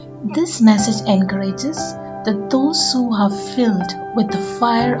This message encourages that those who are filled with the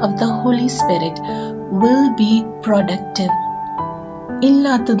fire of the Holy Spirit will be productive.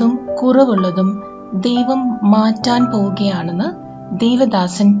 ഇല്ലാത്തതും കുറവുള്ളതും ദൈവം മാറ്റാൻ പോവുകയാണെന്ന്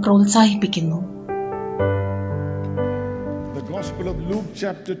ദേവദാസൻ പ്രോത്സാഹിപ്പിക്കുന്നു. The Gospel of Luke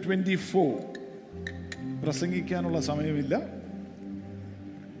chapter 24. പ്രസംഗിക്കാനുള്ള സമയമില്ല.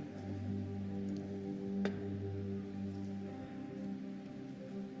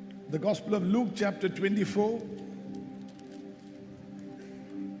 The Gospel of Luke chapter 24.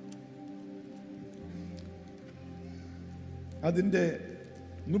 അതിന്റെ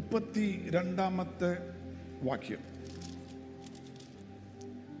 32ാമത്തെ വാക്യം.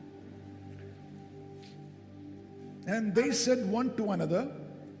 And they said one to another,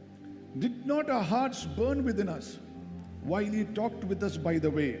 did not our hearts burn within us while he talked with us by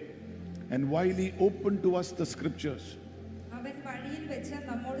the way and while he opened to us the scriptures? അവൻ വഴിയിൽ വെച്ച്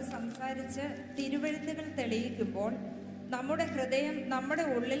നമ്മോട് സംസാരിച്ച് തിരുവെഴുത്തുകൾ തെളിയിക്കുമ്പോൾ നമ്മുടെ ഹൃദയം നമ്മുടെ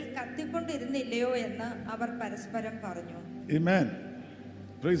ഉള്ളിൽ കത്തിക്കൊണ്ടിരുന്നില്ലയോ എന്ന് അവർ പരസ്പരം പറഞ്ഞു. Amen.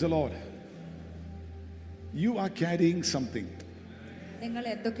 Praise the Lord. You are carrying something. നിങ്ങൾ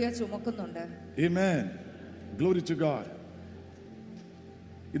എന്തൊക്കെയോ ചുമക്കുന്നുണ്ട്. Amen. Glory to God.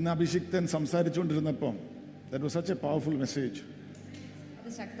 ഇന്ന് അഭിഷിക്തൻ സംസാരിച്ചുകൊണ്ടിരുന്നപ്പം that was such a powerful message. അത്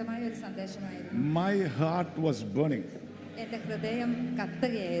ശക്തമായ ഒരു സന്ദേശമായിരുന്നു. My heart was burning. എൻ്റെ ഹൃദയം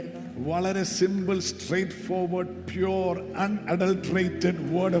കത്തുകയായിരുന്നു. വളരെ simple, straightforward, pure, unadulterated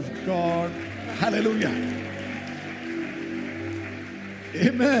word of God. Hallelujah.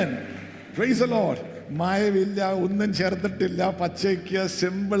 Amen. Praise the Lord. മായവില്ല, ഒന്നും ചേർത്തിട്ടില്ല, പച്ചയ്ക്ക്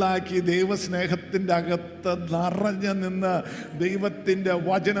സിമ്പിളാക്കി ദൈവസ്നേഹത്തിൻ്റെ അകത്ത് നിറഞ്ഞു നിന്ന് ദൈവത്തിൻ്റെ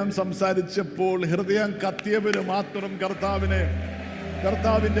വചനം സംസാരിച്ചപ്പോൾ ഹൃദയം കത്തിയവര് മാത്രം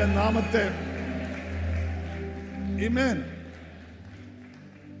കർത്താവിൻ്റെ നാമത്തെ. Amen.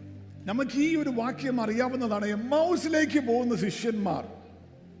 നമുക്ക് ഈ ഒരു വാക്യം അറിയാവുന്നതാണ്. എമ്മൗസിലേക്ക് പോകുന്ന ശിഷ്യന്മാർ,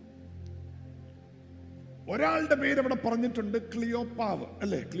 ഒരാളുടെ പേര് അവിടെ പറഞ്ഞിട്ടുണ്ട്, ക്ലിയോപ്പാവ്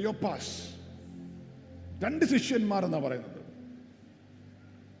അല്ലെ, ക്ലിയോപ്പാസ്. 2 ശിഷ്യന്മാർ എന്നാ പറയുന്നത്.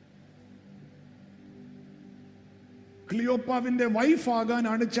 ക്ലിയോപ്പാവിന്റെ വൈഫ്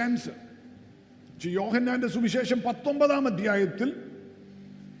ആകാനാണ് ചാൻസ്. യോഹന്നാന്റെ സുവിശേഷം 19-ാം അധ്യായത്തിൽ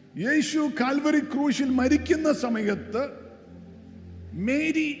യേശു കാൽവരി ക്രൂശിൽ മരിക്കുന്ന സമയത്ത്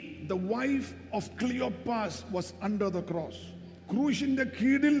Mary, the wife of Cleopas, was under the cross. ക്രൂശിന്റെ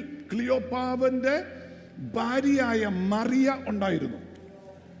കീഴിൽ ക്ലിയോപ്പാവിന്റെ ഭാര്യയായ മറിയ ഉണ്ടായിരുന്നു.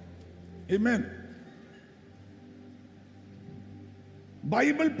 Amen.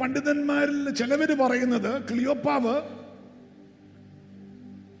 ബൈബിൾ പണ്ഡിതന്മാരിൽ ചിലവര് പറയുന്നത് ക്ലിയോപ്പാവ്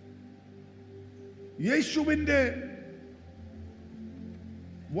യേശുവിന്റെ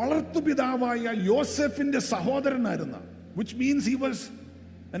വളർത്തുപിതാവായ യോസെഫിന്റെ സഹോദരനായിരുന്ന, which means he was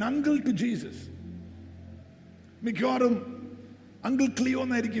an uncle to Jesus. മിക്കവാറും അങ്കിൾ ക്ലിയോ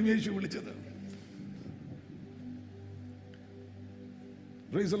എന്നായിരിക്കും യേശു വിളിച്ചത്.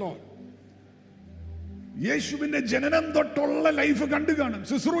 Praise the Lord. യേശുവിന്റെ ജനനം തൊട്ടുള്ള ലൈഫ് കണ്ടു കാണും,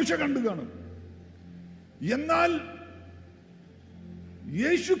 ശുശ്രൂഷ കണ്ടു കാണും. എന്നാൽ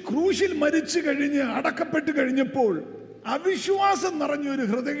യേശു ക്രൂശിൽ മരിച്ചു കഴിഞ്ഞ് അടക്കപ്പെട്ട് കഴിഞ്ഞപ്പോൾ അവിശ്വാസം നിറഞ്ഞൊരു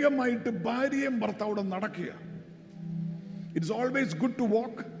ഹൃദയമായിട്ട് ഭാര്യയും ഭർത്താവോടെ നടക്കുക. It's always good to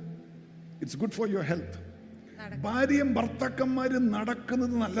walk, it's good for your health. ഭാര്യയും ഭർത്താക്കന്മാരും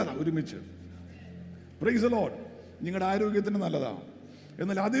നടക്കുന്നത് നല്ലതാണ് ഒരുമിച്ച്. Praise the Lord. നിങ്ങളുടെ ആരോഗ്യത്തിന് നല്ലതാണ്.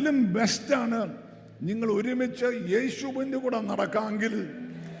 എന്നാൽ അതിലും ബെസ്റ്റാണ് നിങ്ങൾ ഒരുമിച്ച് യേശുവിന്റെ കൂടെ നടക്കാമെങ്കിൽ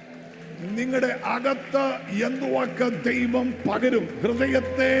നിങ്ങളുടെ അകത്ത് എന്തുവാക്ക് ദൈവം പകരും.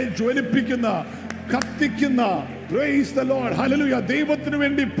 ഹൃദയത്തെ ജ്വലിപ്പിക്കുന്ന, കത്തിക്കുന്ന, പ്രൈസ് ദി ലോർഡ്, ഹല്ലേലൂയ, ദൈവത്തിന്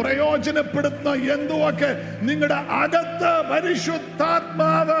വേണ്ടി പ്രയോജനപ്പെടുത്തുന്ന എന്തുവാക്ക് നിങ്ങളുടെ അകത്ത്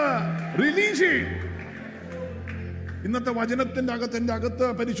പരിശുദ്ധാത്മാവ് റിലീസ് ചെയ്യും. ഇന്നത്തെ വചനത്തിന്റെ അകത്ത്, എൻ്റെ അകത്ത്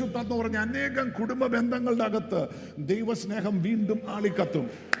പരിശുദ്ധാത്മ പറഞ്ഞ അനേകം കുടുംബ ബന്ധങ്ങളുടെ അകത്ത് ദൈവസ്നേഹം വീണ്ടും ആളിക്കത്തും.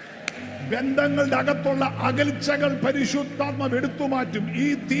 ബന്ധങ്ങളുടെ അകത്തുള്ള അകൽച്ചകൾ പരിശുദ്ധാത്മാവ് എടുത്തു മാറ്റും. ഈ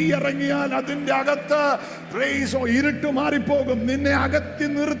തീ ഇറങ്ങിയാൽ അതിന്റെ അകത്ത് ഇരുട്ട് മാറിപ്പോകും. നിന്നെ അകത്തി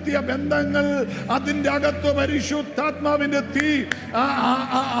നിർത്തിയ ബന്ധങ്ങൾ, അതിന്റെ അകത്ത് പരിശുദ്ധാത്മാവിന്റെ തീ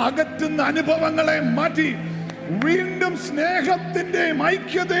അകറ്റുന്ന അനുഭവങ്ങളെ മാറ്റി വീണ്ടും സ്നേഹത്തിന്റെയും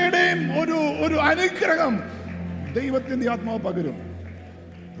ഐക്യതയുടെയും ഒരു അനുഗ്രഹം ദൈവത്തിന്റെ ആത്മാവ് പകരും.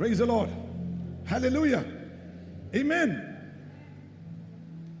 Praise the Lord, hallelujah, amen.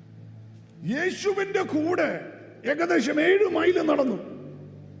 യേശുവിന്റെ കൂടെ ഏകദേശം 7 മൈൽ നടന്നു.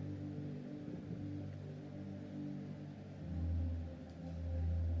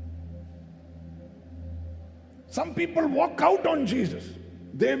 Some people walk out on Jesus.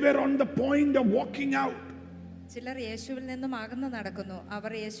 They were on the point of walking out. ചിലർ യേശുവിൽ നിന്നും അകന്ന് നടക്കുന്നു.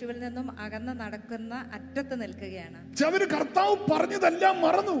 അവർ യേശുവിൽ നിന്നും അകന്ന് നടക്കുന്ന അറ്റത്ത് നിൽക്കുകയാണ്. അവര് കർത്താവ് പറഞ്ഞതെല്ലാം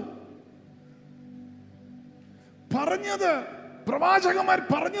മറന്നു. പറഞ്ഞത് പ്രവാചകന്മാർ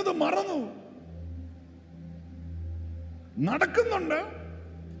പറഞ്ഞത് മറന്നു. നടക്കുന്നുണ്ട്,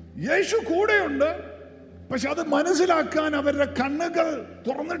 യേശു കൂടെയുണ്ട്, പക്ഷെ അത് മനസ്സിലാക്കാൻ അവരുടെ കണ്ണുകൾ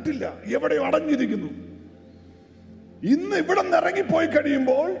തുറന്നിട്ടില്ല, എവിടെയോ അടഞ്ഞിരിക്കുന്നു. ഇന്ന് ഇവിടെ നിന്ന് ഇറങ്ങിപ്പോയി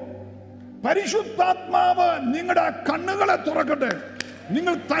കഴിയുമ്പോൾ പരിശുദ്ധാത്മാവ് നിങ്ങളുടെ കണ്ണുകളെ തുറക്കട്ടെ.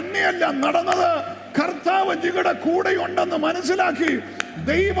 നിങ്ങൾ തന്നെയല്ല നടന്നത്, കർത്താവ് നിങ്ങളുടെ കൂടെയുണ്ടെന്ന് മനസ്സിലാക്കി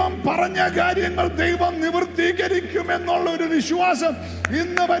ദൈവം പറഞ്ഞ കാര്യങ്ങൾ ദൈവം നിവൃത്തീകരിക്കുമെന്നുള്ള ഒരു വിശ്വാസം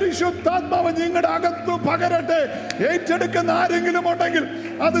ഇന്ന് പരിശുദ്ധാത്മാവ് നിങ്ങളുടെ അകത്ത് പകരട്ടെ. ഏറ്റെടുക്കുന്ന ആരെങ്കിലും ഉണ്ടെങ്കിൽ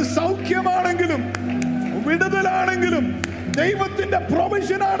അത് സൗഖ്യമാണെങ്കിലും വിടുതലാണെങ്കിലും ദൈവത്തിന്റെ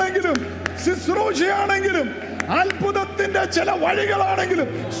പ്രൊവിഷൻ ആണെങ്കിലും ശുശ്രൂഷയാണെങ്കിലും അത്ഭുതത്തിന്റെ ചില വഴികളാണെങ്കിലും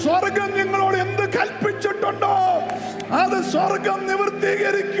സ്വർഗം നിങ്ങളോട് എന്ത് കൽപ്പിച്ചിട്ടുണ്ടോ അത് സ്വർഗം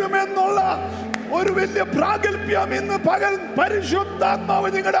നിവൃത്തീകരിക്കുമെന്നുള്ള ഒരു വലിയ പ്രാഗൽഭ്യം ഇന്ന് പകൽ പരിശുദ്ധാത്മാവ്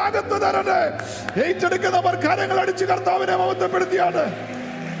നിങ്ങളുടെ അകത്ത് തരട്ടെ. ഏറ്റെടുക്കുന്നവർ കരങ്ങൾ അടിച്ച് കർത്താവിനെ മഹത്വപ്പെടുത്തിയാണ്.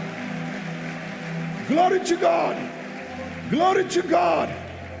 Glory to God. Glory to God.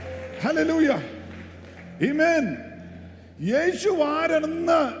 Hallelujah. Amen. യേശു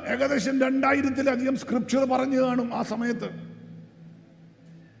ആരെന്ന് ഏകദേശം 2000-ലധികം സ്ക്രിപ്ചർ പറഞ്ഞു കാണും. ആ സമയത്ത്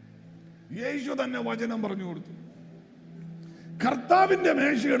യേശു തന്നെ വചനം പറഞ്ഞു കൊടുത്തു. കർത്താവിന്റെ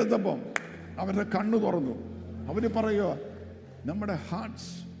മേശ എടുത്തപ്പം അവരുടെ കണ്ണു തുറന്നു. അവര് പറയുക, നമ്മുടെ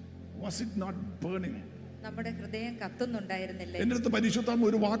hearts was it not burning, നമ്മുടെ ഹൃദയം കത്തുന്നുണ്ടായിരുന്നില്ലേ? എന്റെ അടുത്ത് പരിശുദ്ധാത്മ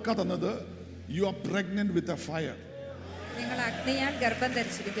ഒരു വാക്കാ തന്നത്, U are pregnant with a fire. നിങ്ങൾ അഗ്നിയാൽ ഗർഭം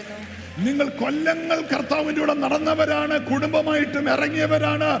ധരിച്ചിരിക്കുന്നു. നിങ്ങൾ കൊല്ലങ്ങൾ കർത്താവിന്റെ കൂടെ നടന്നവരാണ്, കുടുംബമായിട്ടും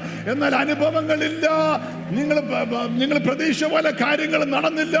ഇറങ്ങിയവരാണ്, എന്നാൽ അനുഭവങ്ങളില്ല. നിങ്ങൾ പ്രതീക്ഷ പോലെ കാര്യങ്ങൾ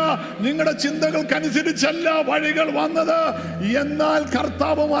നടന്നില്ല, നിങ്ങളുടെ ചിന്തകൾക്കനുസരിച്ചല്ല വഴികൾ വന്നത്. എന്നാൽ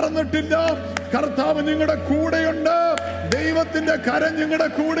കർത്താവ് മറന്നിട്ടില്ല. കർത്താവ് നിങ്ങളുടെ കൂടെയുണ്ട്. ദൈവത്തിന്റെ കരം നിങ്ങളുടെ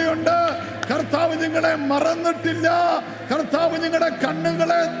കൂടെയുണ്ട്. കർത്താവ് നിങ്ങളെ മറന്നിട്ടില്ല. കർത്താവ് നിങ്ങളുടെ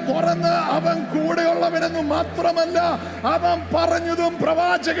കണ്ണുകളെ തുറന്ന് അവൻ കൂടെയുള്ളവനെന്ന് മാത്രമല്ല, അവൻ പറഞ്ഞതും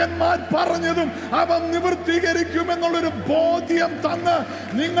പ്രവാചകന്മാർ പറഞ്ഞതും അവൻ നിവൃത്തീകരിക്കുമെന്നുള്ളൊരു ബോധ്യം തന്ന്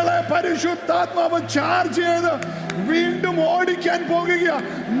നിങ്ങളെ പരിശുദ്ധാത്മാവ് ചാർജ് ചെയ്ത് വീണ്ടും ഓടിക്കാൻ പോകുക.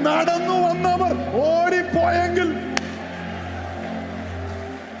 നടന്നു വന്നവർ ഓടിപ്പോയെങ്കിൽ,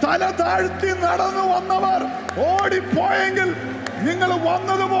 തല താഴ്ത്തി നടന്നു വന്നവർ ഓടിപ്പോയെങ്കിൽ, നിങ്ങൾ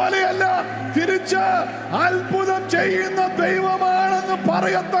വന്നതുപോലെയല്ല, തിരിച്ച് അത്ഭുതം ചെയ്യുന്ന ദൈവമാണെന്ന്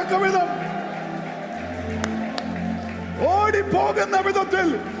പറയത്തക്ക വിധം ഓടിപ്പോകുന്ന വിധത്തിൽ.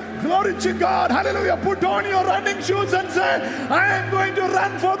 Glory to God. Hallelujah. Put on your running shoes and say, I am going to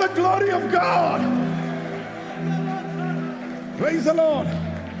run for the glory of God. Praise the Lord.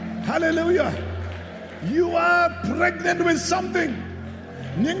 Hallelujah. You are pregnant with something.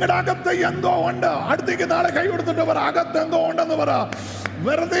 നിങ്ങളുടെ അകത്ത് എന്തോ ഉണ്ട്. അടുത്തേക്ക് നാളെ കൈ കൊടുത്തിട്ട് പറ, അകത്ത് എന്തോ ഉണ്ടെന്ന് പറ.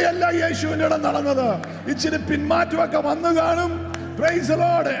 വെറുതെ അല്ല യേശുവിന്റെ ഇടം നടന്നത്. ഇച്ചിരി പിന്മാറ്റമൊക്കെ വന്നു കാണും. Price the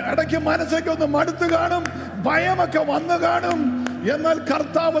Lord. ഇടയ്ക്ക് മനസ്സൊക്കെ ഒന്ന് മടുത്തു കാണും, ഭയമൊക്കെ വന്നു കാണും. എന്നാൽ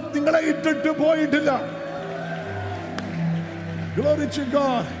കർത്താവ് നിങ്ങളെ ഇട്ടിട്ട് പോയിട്ടില്ല. Glory to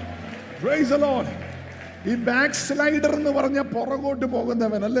God. Praise the Lord. ഈ ബാക്ക് സ്ലൈഡർ എന്ന് പറഞ്ഞ പുറകോട്ട്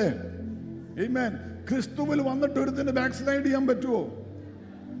പോകുന്നവൻ അല്ലേ? Amen. ക്രിസ്തുവിൽ വന്നിട്ട് ഒരുത്തിന് ബാക്ക് സ്ലൈഡ് ചെയ്യാൻ പറ്റുമോ?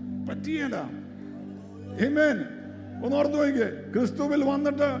 പറ്റിയല്ല. Amen. ഒന്ന് ഓർത്ത് നോക്കിക്കേ, ക്രിസ്തുവിൽ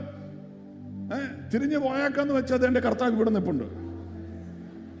വന്നിട്ട് തിരിഞ്ഞു പോയാക്കാന്ന് വെച്ചാൽ എന്റെ കർത്താവ് ഇവിടെ നിൽപ്പുണ്ട്.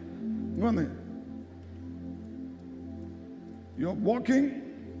 വന്നേ, വാക്കിംഗ്,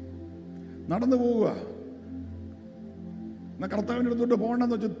 നടന്നു പോവുക. എന്നാ കർത്താവിൻ്റെ അടുത്തോട്ട്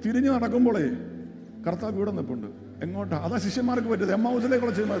പോകണ്ടെന്ന് വെച്ചാൽ തിരിഞ്ഞു നടക്കുമ്പോളേ കർത്താവ് ഇവിടെ നിൽപ്പുണ്ട്. എങ്ങോട്ടാ? അതാ ശിഷ്യന്മാർക്ക് പറ്റിയത്.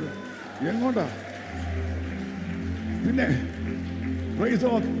 എമ്മൗസിലേക്കുള്ള ശിഷ്യന്മാർ എങ്ങോട്ടാ? പിന്നെ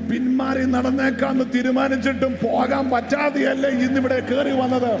പിന്മാറി നടന്നേക്കാന്ന് തീരുമാനിച്ചിട്ടും പോകാൻ പറ്റാതെയല്ലേ ഇന്നിവിടെ കയറി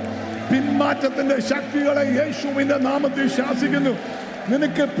വന്നത്. പിന്മാറ്റത്തിന്റെ ശക്തികളെ യേശുവിന്റെ നാമത്തിൽ ശാസിക്കുന്നു.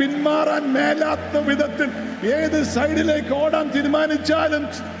 നിനക്ക് പിന്മാറാൻ മേലാത്ത വിധത്തിൽ ഏത് സൈഡിലേക്ക് ഓടാൻ തീരുമാനിച്ചാലും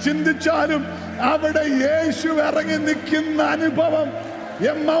ചിന്തിച്ചാലും അവിടെ യേശു ഇറങ്ങി നിൽക്കുന്ന അനുഭവം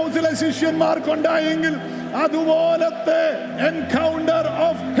എമ്മൗസിലെ ശിഷ്യന്മാർക്കുണ്ടായെങ്കിൽ അതുപോലത്തെ എൻകൗണ്ടർ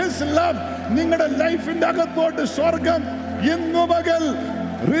ഓഫ് ഹിസ് ലവ് നിങ്ങളുടെ ലൈഫിന്റെ അകത്തോട്ട് സ്വർഗം ഇന്നു പകൽ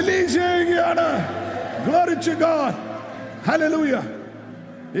റിലീസ് ചെയ്യുകയാണ്. Glory to God. Hallelujah.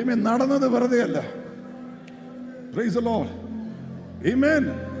 Amen. നടന്നത് വെറുതെയല്ല. Praise the Lord. Amen.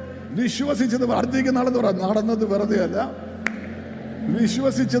 വിശ്വസിച്ചത് വർദ്ധിക്കുന്ന ആളെന്ന് പറയാം. നടന്നത് വെറുതെയല്ല,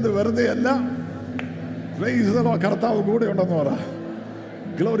 വിശ്വസിച്ചത് വെറുതെയല്ല. Praise the Lord. കർത്താവ് കൂടെ ഉണ്ടെന്ന് പറ.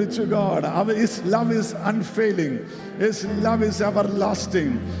 Glory to God. His love is unfailing. His love is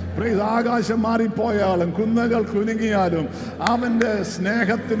everlasting. Praise. ആകാശം മാറിപ്പോയാലും കുന്നുകൾ കുലുങ്ങിയാലും അവന്റെ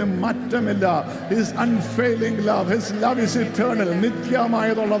സ്നേഹത്തിന് മാറ്റമില്ല. His unfailing love. His love is eternal.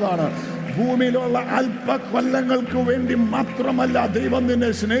 നിത്യമായതുള്ളതാണ്. ഭൂമിയിലുള്ള അല്പ കൊല്ലങ്ങൾക്ക് വേണ്ടി മാത്രമല്ല ദൈവം നിന്നെ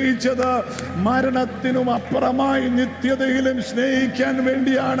സ്നേഹിച്ചത്, മരണത്തിനും അപ്പുറമായി നിത്യതയിലും സ്നേഹിക്കാൻ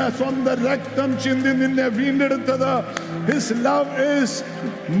വേണ്ടിയാണ് സ്വന്തം രക്തം ചിന്തി നിന്നെ വീണ്ടെടുത്തത്. His love is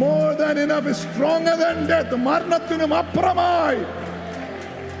more than enough, is stronger than death. മരണത്തിനും അപ്പുറമായി.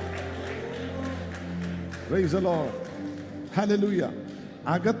 Praise the Lord. Hallelujah.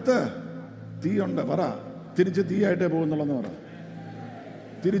 അകത്ത് തീയുണ്ട്. പറ, തിരിച്ച് തീയായിട്ടേ പോകുന്നുള്ളെന്ന് പറ.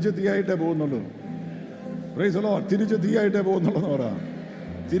 തിരിച്ച് തീയായിട്ടേ പോകുന്നുള്ളൂ. Praise the Lord. തിരിച്ച് തീയായിട്ടേ പോകുന്നുള്ളെന്ന് പറ.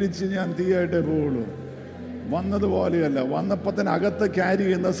 തിരിച്ച് ഞാൻ തീയായിട്ടേ പോവുള്ളൂ. വന്നതുപോലെയല്ല. വന്നപ്പോൾ തന്നെ അകത്ത് ക്യാരി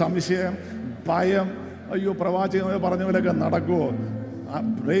ചെയ്യുന്ന സംശയം, ഭയം, അയ്യോ പ്രവാചകൻ പറഞ്ഞ പോലെയൊക്കെ നടക്കുമോ,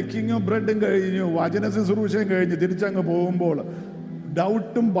 ബ്രേക്കിങ്ങും ബ്രെഡും കഴിഞ്ഞു, വചന ശുശ്രൂഷയും കഴിഞ്ഞ് തിരിച്ചങ്ങ് പോകുമ്പോൾ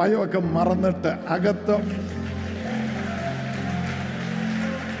ഡൗട്ടും ഭയവും ഒക്കെ മറന്നിട്ട് അകത്ത്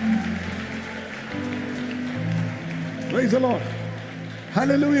പ്രൈസ് ദി ലോർഡ്.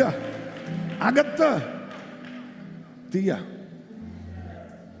 ഹല്ലേലൂയ. അകത്ത് തീയ.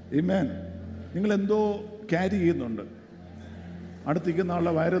 ആമേൻ. നിങ്ങൾ എന്തോ ക്യാരി ചെയ്യുന്നുണ്ട്. അടുത്തിരിക്കുന്ന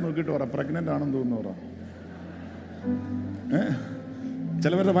ആളുടെ വയറ് നോക്കിയിട്ട് പറ, പ്രഗ്നന്റ് ആണെന്ന് തോന്നുന്നു പറ.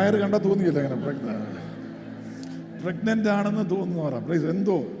 ചിലവരുടെ വയറ് കണ്ടാൽ തോന്നിയില്ല അങ്ങനെ പ്രഗ്നന്റ് ആണെന്ന് തോന്നുന്നു പറ. പ്ലീസ്.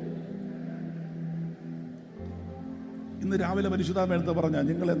 എന്തോ ഇന്ന് രാവിലെ പരിശുദ്ധാത്മാവ് എടുത്ത് പറഞ്ഞ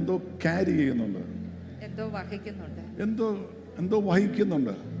നിങ്ങൾ എന്തോ ക്യാരി ചെയ്യുന്നുണ്ട്, എന്തോ വഹിക്കുന്നുണ്ട്, എന്തോ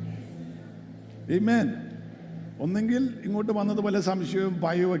വഹിക്കുന്നുണ്ട്. ആമേൻ. ഒന്നെങ്കിൽ ഇങ്ങോട്ട് വന്നതുപോലെ സംശയവും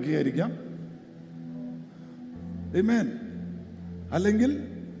ഭയവും ഒക്കെ ആയിരിക്കാം. ആമേൻ. അല്ലെങ്കിൽ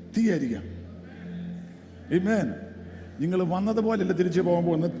തീയായിരിക്കാം. ആമേൻ. നിങ്ങൾ വന്നതുപോലെയല്ല തിരിച്ചു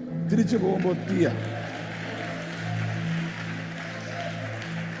പോകുമ്പോൾ തീയ.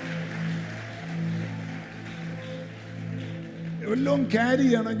 വല്ലതും ക്യാരി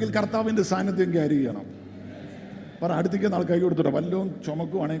ചെയ്യണമെങ്കിൽ കർത്താവിന്റെ സാന്നിധ്യം ക്യാരി ചെയ്യണം. പറ, അടുത്തേക്ക് നാൾ കൈ കൊടുത്തിട്ടോ. വല്ലതും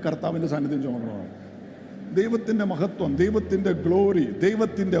ചുമക്കുവാണെങ്കിൽ കർത്താവിന്റെ സാന്നിധ്യം ചുമക്കണം. ദൈവത്തിന്റെ മഹത്വം, ദൈവത്തിന്റെ ഗ്ലോറി,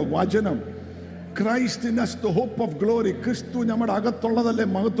 ദൈവത്തിന്റെ വചനം. Christ in us, the hope of glory. ക്രിസ്തു നമ്മുടെ അകത്തുള്ളതല്ലേ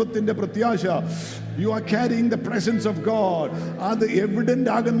മഹത്വത്തിന്റെ പ്രത്യാശ. You are carrying the presence of God. അത് എവിഡന്റ്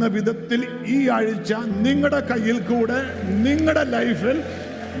ആകുന്ന വിധത്തിൽ ഈ ആഴ്ച നിങ്ങളുടെ കയ്യിൽ കൂടെ, നിങ്ങളുടെ ലൈഫിൽ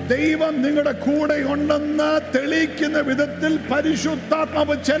ദൈവം നിങ്ങളുടെ കൂടെ ഉണ്ടെന്ന് തെളിയിക്കുന്ന വിധത്തിൽ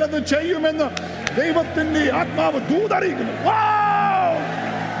പരിശുദ്ധാത്മാവ് ചിലത് ചെയ്യുമെന്ന് ദൈവത്തിന്റെ ആത്മാവ് ദൂതറിയിക്കുന്നു.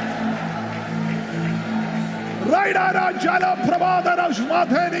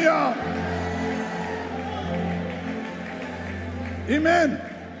 Amen.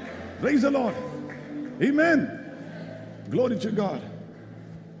 Praise the Lord. Amen. Glory to God.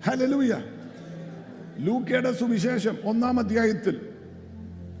 Hallelujah. ലൂക്കയുടെ സുവിശേഷം 1-ാം അധ്യായത്തിൽ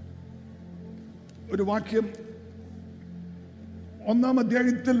ഒരു വാക്യം, 1-ാം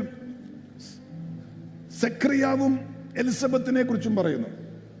അധ്യായത്തിൽ സെക്രിയാവും എലിസബത്തിനെ കുറിച്ചും പറയുന്നു.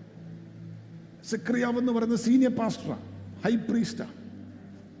 സെക്രിയാവ് എന്ന് പറയുന്ന സീനിയർ പാസ്റ്ററാ, ഹൈ പ്രീസ്റ്റാ.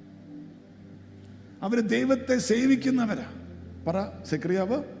 അവര് ദൈവത്തെ സേവിക്കുന്നവരാ. പറ,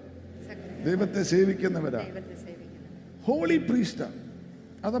 സെക്രിയാവ് ദൈവത്തെ സേവിക്കുന്നവരാ. ഹോളി പ്രീസ്റ്റാ.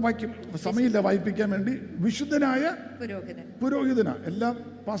 അത് വായിക്കും, സമയമില്ല വായിപ്പിക്കാൻ വേണ്ടി. വിശുദ്ധനായ പുരോഹിതനാ. എല്ലാ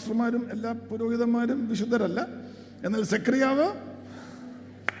പാസ്റ്റർമാരും എല്ലാ പുരോഹിതന്മാരും വിശുദ്ധരല്ല. എന്നാൽ സെക്രിയാവ്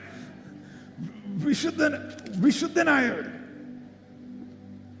വിശുദ്ധനായവർ.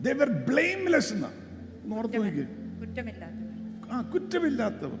 They were blameless എന്ന് ഓർത്ത് നോക്കി.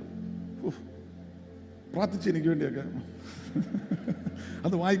 കുറ്റമില്ലാത്തവർ. പ്രാർത്ഥിച്ച് എനിക്ക് വേണ്ടിയൊക്കെ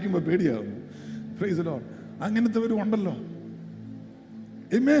അത് വായിക്കുമ്പോൾ പേടിയാവുന്നു. Praise the Lord. അങ്ങനത്തെവരും ഉണ്ടല്ലോ.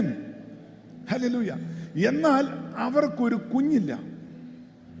 Amen. Hallelujah. എന്നാൽ അവർക്കൊരു കുഞ്ഞില്ല.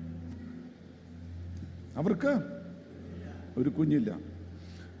 അവർക്ക് ഒരു കുഞ്ഞില്ല.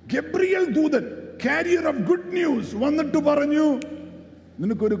 ഗബ്രിയേൽ ദൂതൻ, കാരിയർ ഓഫ് ഗുഡ് ന്യൂസ്, വന്നിട്ട് പറഞ്ഞു,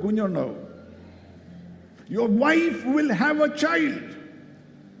 നിനക്കൊരു കുഞ്ഞുണ്ടാവും. Your wife will have a child.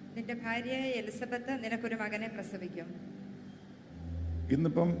 നിന്റെ ഭാര്യ എലിസബത്ത് നിനക്കൊരു മകനെ പ്രസവിക്കും.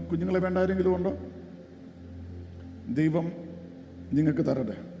 ഇന്നിപ്പം കുഞ്ഞുങ്ങളെ വേണ്ട ആരെങ്കിലും ഉണ്ടോ? ദൈവം നിങ്ങൾക്ക്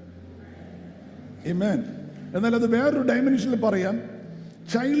തരട്ടെ. Amen. എന്നാൽ അത് വേറൊരു ഡൈമെൻഷനിൽ പറയാം.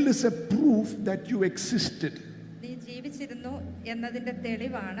 Child is a proof that you existed. നീ ജീവിച്ചിരുന്നു എന്നതിന്റെ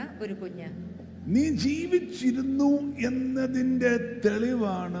തെളിവാണ് ഒരു കുഞ്ഞ്. നീ ജീവിച്ചിരുന്നു എന്നതിന്റെ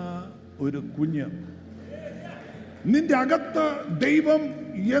തെളിവാണ് ഒരു കുഞ്ഞ്. നിന്റെ അകത്ത് ദൈവം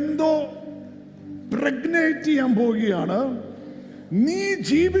എന്തോ പ്രഗ്നേറ്റ് ചെയ്യാൻ പോവുകയാണ്. നീ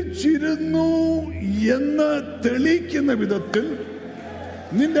ജീവിച്ചിരുന്നു എന്ന് തെളിയിക്കുന്ന വിധത്തിൽ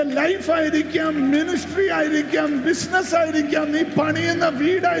നിന്റെ ലൈഫ് ആയിരിക്കാം, മിനിസ്ട്രി ആയിരിക്കാം, ബിസിനസ് ആയിരിക്കാം, നീ പണിയുന്ന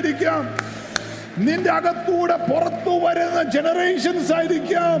വീടായിരിക്കാം, നിന്റെ അകത്തൂടെ പുറത്തു വരുന്ന ജനറേഷൻസ്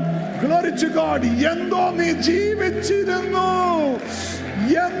ആയിരിക്കാം. Glory to God. എന്തോ നീ ജീവിച്ചിരുന്നു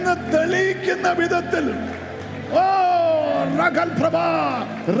എന്ന് തെളിയിക്കുന്ന വിധത്തിൽ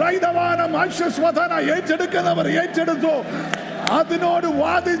ഏറ്റെടുക്കുന്നവർ ഏറ്റെടുത്തു. അതിനോട്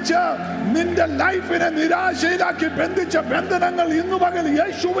വാദിച്ച് നിന്റെ ലൈഫിനെ നിരാശയിലാക്കി ബന്ധിച്ച ബന്ധനങ്ങൾ ഇന്നു പകൽ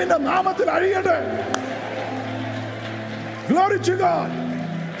യേശുവിന്റെ നാമത്തിൽ അഴിയട്ടെ. Glory to God.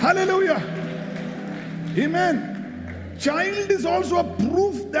 Hallelujah. Amen. Child is also a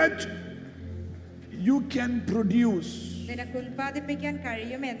proof that you can produce. നിനക്ക് ഉൽപ്പാദിപ്പിക്കാൻ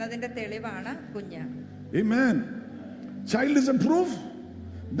കഴിയും എന്നതിന്റെ തെളിവാണ് കുഞ്ഞ്. Amen. Child is a proof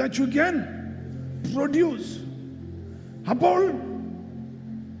that you can produce. അപ്പോൾ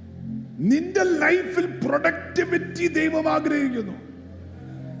നിന്റെ ലൈഫിൽ പ്രൊഡക്ടിവിറ്റി ദൈവം ആഗ്രഹിക്കുന്നു.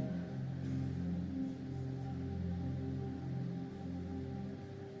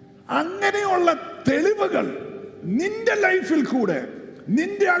 അങ്ങനെയുള്ള തെളിവുകൾ നിന്റെ ലൈഫിൽ കൂടെ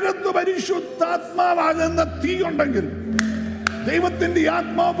നിന്റെ അകത്ത് പരിശുദ്ധാത്മാവാകുന്ന തീ ഉണ്ടെങ്കിൽ ദൈവത്തിന്റെ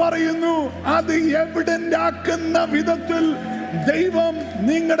ആത്മാവ് പറയുന്നു അത് എവിഡന്റ് ആക്കുന്ന വിധത്തിൽ ദൈവം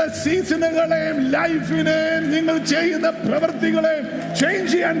നിങ്ങളുടെ സീസണുകളെയും ലൈഫിനെയും നിങ്ങൾ ചെയ്യുന്ന പ്രവൃത്തികളെയും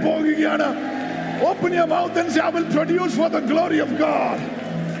ചേഞ്ച് ചെയ്യാൻ പോകുകയാണ്. Open your mouth and say, I will produce for the glory of God.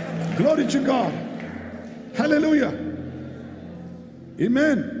 Glory to God. Hallelujah.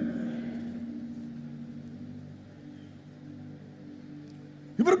 Amen.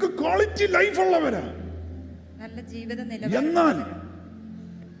 ഇവർക്ക് ക്വാളിറ്റി ലൈഫ് ഉള്ളവരാ, നല്ല ജീവിത എന്നാൽ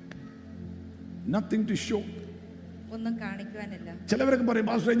nothing to show. ഒന്നും കാണിക്കുവാനില്ല. ചിലവരൊക്കെ പറയും,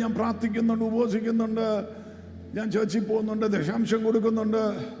 പാസ്റ്ററെ ഞാൻ പ്രാർത്ഥിക്കുന്നുണ്ട്, ഉപവസിക്കുന്നുണ്ട്, ഞാൻ ചർച്ചിൽ പോകുന്നുണ്ട്, ദശാംശം കൊടുക്കുന്നുണ്ട്,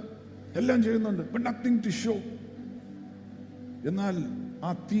 എല്ലാം ചെയ്യുന്നുണ്ട്, but nothing to show. എന്നാൽ ആ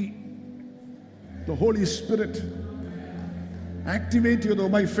തീ, the Holy Spirit activate you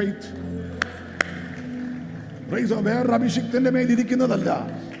by faith. വേറൊരു അഭിഷിക്തന്റെ മേൽ ഇരിക്കുന്നതല്ല,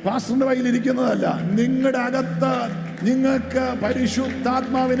 പാസ്റ്ററിന്റെ കയ്യിൽ ഇരിക്കുന്നതല്ല, നിങ്ങളുടെ അകത്ത് നിങ്ങൾക്ക്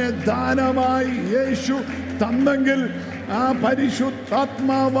പരിശുദ്ധാത്മാവിനെ ദാനമായി യേശു തന്നെങ്കിൽ ആ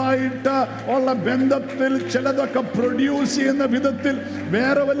പരിശുദ്ധാത്മാവായിട്ട് ഉള്ള ബന്ധത്തിൽ ചിലതൊക്കെ പ്രൊഡ്യൂസ് ചെയ്യുന്ന വിധത്തിൽ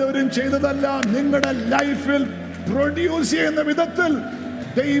വേറെ വല്ലവരും ചെയ്തതല്ല, നിങ്ങളുടെ ലൈഫിൽ പ്രൊഡ്യൂസ് ചെയ്യുന്ന വിധത്തിൽ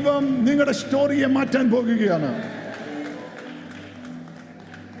ദൈവം നിങ്ങളുടെ സ്റ്റോറിയെ മാറ്റാൻ പോകുകയാണ്.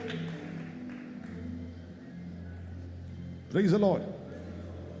 Praise the Lord.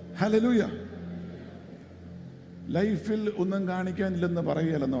 Hallelujah. ലൈഫിൽ ഒന്നും കാണിക്കാനില്ലെന്ന്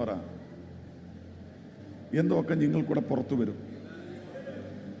പറയുകയല്ലെന്ന് പറ, എന്തൊക്കെ നിങ്ങൾ കൂടെ പുറത്തു വരും.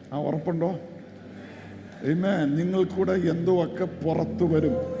 ആ ഉറപ്പുണ്ടോ? ആമേൻ. നിങ്ങൾ കൂടെ എന്തോ ഒക്കെ പുറത്തു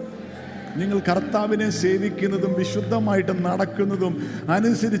വരും. നിങ്ങൾ കർത്താവിനെ സേവിക്കുന്നതും വിശുദ്ധമായിട്ട് നടക്കുന്നതും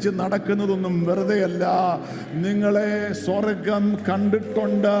അനുസരിച്ച് നടക്കുന്നതൊന്നും വെറുതെയല്ല. നിങ്ങളെ സ്വർഗം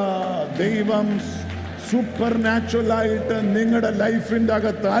കണ്ടിട്ടുണ്ട്. ദൈവം സൂപ്പർ നാച്ചുറൽ ആയിട്ട് നിങ്ങളുടെ ലൈഫിന്റെ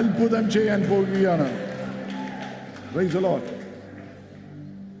അകത്ത് അത്ഭുതം ചെയ്യാൻ പോവുകയാണ്. Praise the Lord.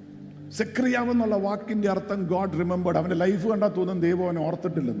 സെക്രിയാവെന്നുള്ള വാക്കിന്റെ അർത്ഥം ഗോഡ് റിമെമ്പർഡ്. അവന്റെ ലൈഫ് കണ്ടാൽ തോന്നും ദൈവം അവനെ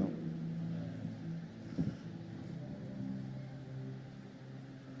ഓർത്തിട്ടില്ലെന്ന്.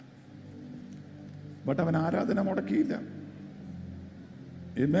 ബട്ട് അവൻ ആരാധന മുടക്കിയില്ല.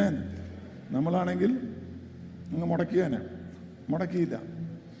 ആമേൻ. നമ്മളാണെങ്കിൽ അങ്ങ് മുടക്കിയില്ല.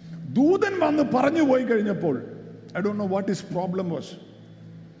 ദൂതൻ വന്ന് പറഞ്ഞു പോയി കഴിഞ്ഞപ്പോൾ, I don't know what his problem was.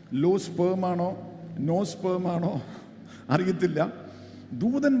 Low sperm ആണോ നോ സ്പേം ആണോ അറിയത്തില്ല.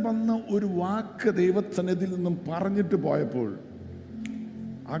 ദൂതൻ വന്ന് ഒരു വാക്ക് ദൈവസന്നിധിയിൽ നിന്നും പറഞ്ഞിട്ട് പോയപ്പോൾ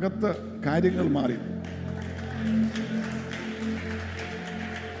അകത്ത് കാര്യങ്ങൾ മാറി.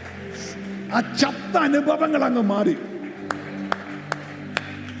 ആ ചത്ത അനുഭവങ്ങൾ അങ്ങ് മാറി.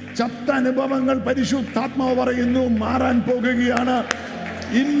 ചത്ത അനുഭവങ്ങൾ പരിശുദ്ധാത്മാവ് പറയുന്നു മാറാൻ പോകുകയാണ്.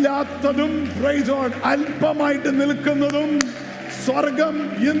 ഇല്ലാത്തതും അല്പമായിട്ട് നിൽക്കുന്നതും സ്വർഗം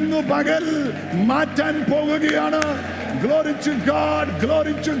ഇന്നു പകൽ മാറ്റാൻ പോകുകയാണ്. Glory to God,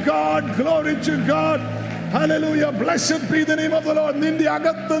 glory to God, glory to God. Hallelujah. Blessed be the name of the Lord. നിന്റെ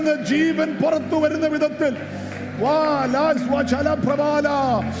അകത്തുനിന്ന് ജീവൻ പുറത്തു വരുന്ന വിധത്തിൽ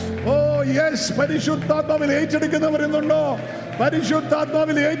പരിശുദ്ധാത്മാവിൽ ഏറ്റെടുക്കുന്നവരുണ്ടോ?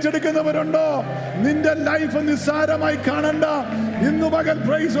 പരിശുദ്ധാത്മാവിൽ ഏറ്റെടുക്കുന്നവരുണ്ടോ? നിന്റെ ലൈഫ് നിസ്സാരമായി കാണണ്ട. ഇന്നു പകൽ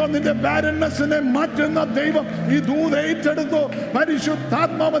പ്രൈസ് ഓൺ. നിന്റെ ബാരൻനെസ്സിനെ മാറ്റുന്ന ദൈവം ഈ ദൂത് ഏറ്റെടുത്തു.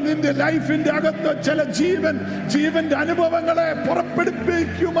 പരിശുദ്ധാത്മാവ് നിന്റെ ലൈഫിന്റെ അകത്ത് ചില ജീവന്റെ അനുഭവങ്ങളെ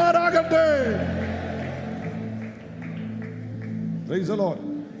പുറപ്പെടുപ്പിക്കുമാറാകട്ടെ. Praise the Lord.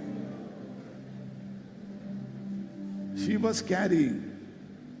 She was carrying.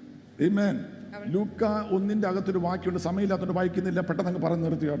 Amen. ലൂക്ക 1-ന്റെ അകത്തൊരു വാക്യമുണ്ട്, സമയമില്ലാത്തോണ്ട് വായിക്കുന്നില്ല, പെട്ടെന്ന് അങ്ങ് പറഞ്ഞു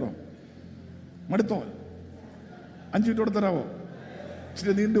നിർത്തി കേട്ടോ. മടുത്തോ? 5 മിനിറ്റ് കൂടെ തരാവോ?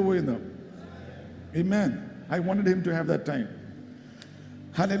 ഇച്ചിരി നീണ്ടുപോയെന്ന്. Amen. I wanted him to have that time.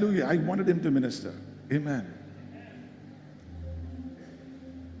 Hallelujah. I wanted him to minister. Amen.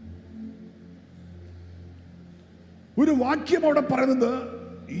 ഒരു വാക്യം അവിടെ പറയുന്നത്,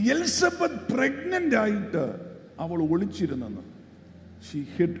 എലിസബത്ത് പ്രഗ്നന്റ് ആയിട്ട് അവൾ ഒളിച്ചിരുന്നെന്ന്. She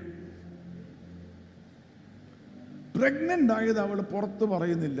hid. പ്രഗ്നന്റ് ആയത് അവൾ പുറത്ത്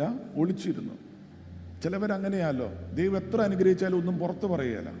പറയുന്നില്ല, ഒളിച്ചിരുന്നു. ചിലവരങ്ങനെയാലോ, ദൈവം എത്ര അനുഗ്രഹിച്ചാലും ഒന്നും പുറത്ത്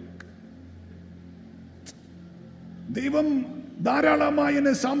പറയുകയില്ല. ദൈവം ധാരാളമായി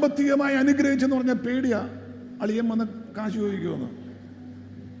എന്നെ സാമ്പത്തികമായി അനുഗ്രഹിച്ചെന്ന് പറഞ്ഞാൽ പേടിയാ, അളിയൻ വന്ന് കാശ് ചോദിക്കുമെന്ന്.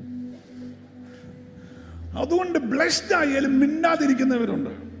 അതുകൊണ്ട് ബ്ലെസ്ഡ് ആയാലും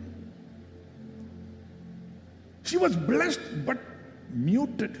മിണ്ടാതിരിക്കുന്നവരുണ്ട്. She was blessed but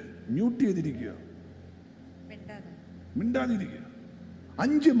muted. Mute ചെയ്തിരിക്കുക, മിണ്ടാതിരിക്കുക.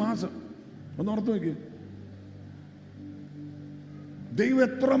 5 മാസം. ഒന്ന് ഓർത്ത് നോക്കി, ദൈവം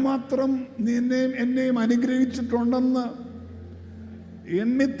എത്രമാത്രം നിന്നെയും എന്നെയും അനുഗ്രഹിച്ചിട്ടുണ്ടെന്ന്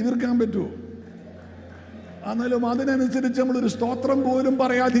എണ്ണി തീർക്കാൻ പറ്റുമോ? എന്നാലും അതിനനുസരിച്ച് നമ്മളൊരു സ്തോത്രം പോലും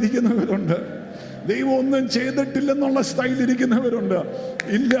പറയാതിരിക്കുന്നവരുണ്ട്. ദൈവം ഒന്നും ചെയ്തിട്ടില്ലെന്നുള്ള സ്റ്റൈലിരിക്കുന്നവരുണ്ട്.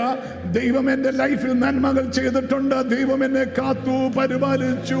 ഇല്ല, ദൈവം എൻ്റെ ലൈഫിൽ നന്മകൾ ചെയ്തിട്ടുണ്ട്, ദൈവം എന്നെ കാത്തു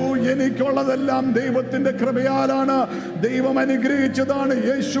പരിപാലിച്ചു, എനിക്കുള്ളതെല്ലാം ദൈവത്തിന്റെ കൃപയാലാണ്, ദൈവം അനുഗ്രഹിച്ചതാണ്,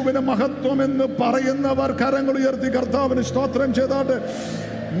 യേശുവിന് മഹത്വം എന്ന് പറയുന്നവർ കരങ്ങൾ ഉയർത്തി കർത്താവിന് സ്തോത്രം ചെയ്താട്ട്.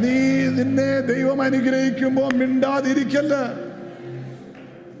 നിന്നെ ദൈവം അനുഗ്രഹിക്കുമ്പോൾ മിണ്ടാതിരിക്കല്ല.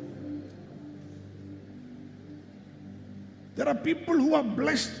 There are people who are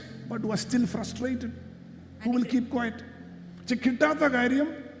blessed but who are still frustrated, who will keep quiet. കിട്ടാത്ത കാര്യം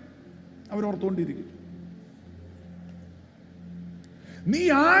അവരോർത്തുകൊണ്ടിരിക്കും. നീ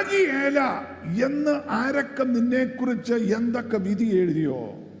ആകിയേല എന്ന് ആരൊക്കെ നിന്നെ കുറിച്ച് എന്തൊക്കെ വിധി എഴുതിയോ,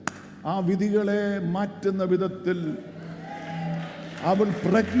 ആ വിധികളെ മാറ്റുന്ന വിധത്തിൽ അവൾ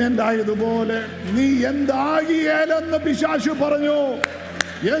പ്രഗ്നന്റ് ആയതുപോലെ നീ എന്താകിയേലെന്ന് പിശാചു പറഞ്ഞു,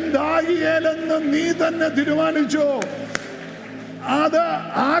 എന്താകിയേലെന്ന് നീ തന്നെ തീരുമാനിച്ചോ, അത്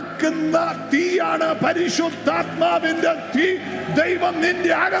ആക്കുന്ന തീയാണ് പരിശുദ്ധാത്മാവിന്റെ തീ. ദൈവം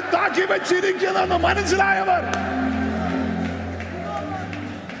നിന്റെ അകത്താക്കി വെച്ചിരിക്കുന്നെന്ന് മനസ്സിലായവർ.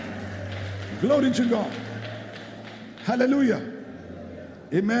 Glory to God. Hallelujah.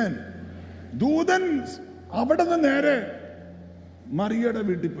 Amen. ദൂതൻ അവിടെ നിന്ന് നേരെ മറിയയുടെ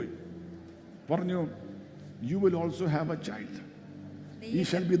വീട്ടിൽ പോയി പറഞ്ഞു, you will also have a child. He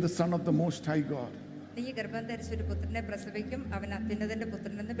shall be the son of the most high God. നീ ഗർഭം ധരിച്ചൊരു പുത്രനെ പ്രസവിക്കും, അവൻ അത്യുന്നതന്റെ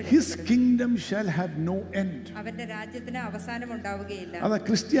പുത്രനെന്ന് വിളിക്കപ്പെടും. His kingdom shall have no end. അവന്റെ രാജ്യത്തിന് അവസാനം ഉണ്ടാവുകയില്ല. അതാ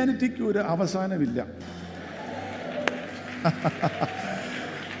ക്രിസ്ത്യാനിറ്റിക്ക് ഒരു അവസാനമില്ല.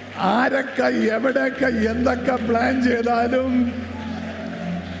 ആരൊക്കെ എവിടെയൊക്കെ എന്തൊക്കെ പ്ലാൻ ചെയ്താലും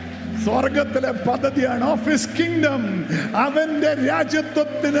സ്വർഗത്തിലെ പദ്ധതിയാണ് ഓഫ് ഹിസ് കിങ്ഡം. അവന്റെ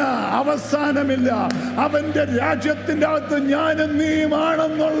രാജ്യത്വത്തിന് അവസാനമില്ല. അവന്റെ രാജ്യത്തിന്റെ അകത്ത് ഞാനും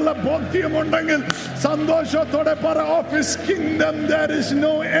നീയുമാണെന്നുള്ള ബോധ്യമുണ്ടെങ്കിൽ സന്തോഷത്തോടെ പറ, of his kingdom there is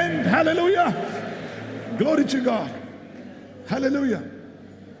no end. Hallelujah. Glory to God. Hallelujah.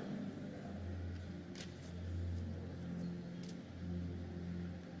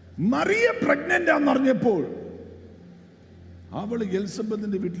 Mariya pregnant ആണെന്ന് അറിഞ്ഞപ്പോൾ അവള്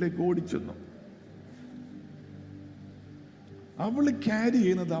എലിസബത്തിന്റെ വീട്ടിലേക്ക് ഓടിച്ചെന്നു. അവള് ക്യാരി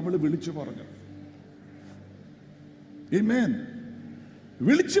ചെയ്യുന്നത് അവള് വിളിച്ചു പറഞ്ഞു. ആമേൻ.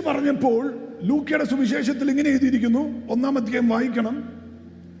 വിളിച്ചു പറഞ്ഞപ്പോൾ ലൂക്കയുടെ സുവിശേഷത്തിൽ ഇങ്ങനെ എഴുതിയിരിക്കുന്നു, 1-ാം അധ്യായം വായിക്കണം.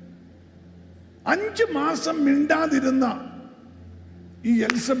 5 മാസം മിണ്ടാതിരുന്ന ഈ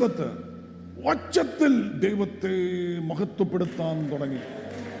എലിസബത്ത് ഒച്ചത്തിൽ ദൈവത്തെ മഹത്വപ്പെടുത്താൻ തുടങ്ങി.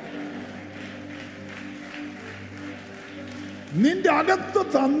 നിന്റെ അകത്ത്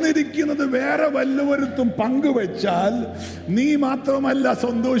തന്നിരിക്കുന്നത് വേറെ വല്ലവരുത്തും പങ്കുവെച്ചാൽ നീ മാത്രമല്ല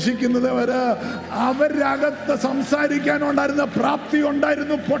സന്തോഷിക്കുന്നത്, അവരുടെ അകത്ത് സംസാരിക്കാനുണ്ടായിരുന്ന പ്രാപ്തി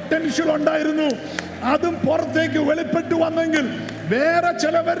ഉണ്ടായിരുന്നു, പൊട്ടൻഷ്യൽ ഉണ്ടായിരുന്നു. അതും പുറത്തേക്ക് വെളിപ്പെട്ടു വന്നെങ്കിൽ വേറെ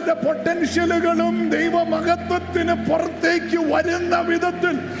ചിലവരുടെ പൊട്ടൻഷ്യലുകളും ദൈവമഹത്വത്തിന് പുറത്തേക്ക് വരുന്ന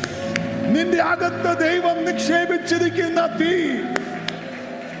വിധത്തിൽ നിന്റെ അകത്ത് ദൈവം നിക്ഷേപിച്ചിരിക്കുന്ന തീ.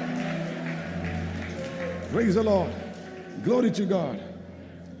 Praise the Lord. Glory to God.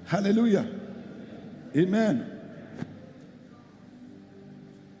 Hallelujah. Amen.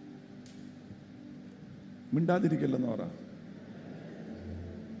 മിണ്ടാതിരിക്കല്ലെന്ന് പറ,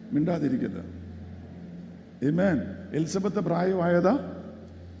 മിണ്ടാതിരിക്കല്ല. Amen. എലിസബത്ത് പ്രായമായതാ,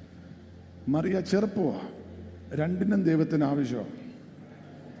 മറിയ ചെറുപ്പമാ. രണ്ടിനും ദൈവത്തിന് ആവശ്യമാണ്.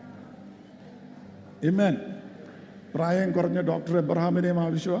 Amen. പ്രായം കുറഞ്ഞ ഡോക്ടർ എബ്രഹാമിനെയും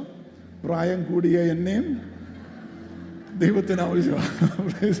ആവശ്യമാണ്, പ്രായം കൂടിയ എന്നെയും ദൈവത്തിന് ആവശ്യമാണ്.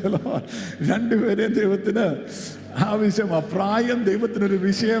 രണ്ടുപേരെയും ദൈവത്തിന് ആവശ്യമാണ്. പ്രായം ദൈവത്തിനൊരു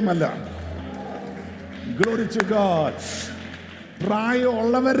വിഷയമല്ല. Glory to God.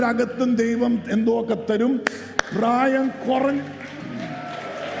 പ്രായമുള്ളവരകത്തും ദൈവം എന്തൊക്കെ തരും. പ്രായം കുറഞ്ഞ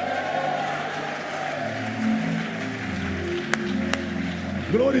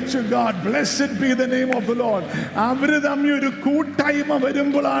Glory to God. Blessed be the name of the Lord. അവര് തമ്മിൽ ഒരു കൂട്ടായ്മ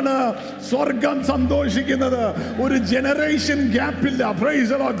വരുമ്പോഴാണ് സ്വർഗം സന്തോഷിക്കുന്നത്. ഒരു generation ഗ്യാപ്പില്ല. Praise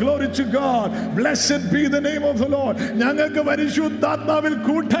the Lord. Glory to God. Blessed be the name of the Lord. ഞങ്ങൾക്ക് പരിശുദ്ധാത്മാവിൽ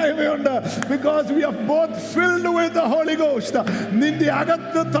കൂട്ടായ്മയുണ്ട്. Because we are both filled with the Holy Ghost. നിന്റെ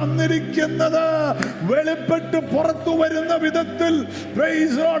അകത്ത് തന്നിരിക്കുന്നത് വെളിപ്പെട്ട് പുറത്തു വരുന്ന വിധത്തിൽ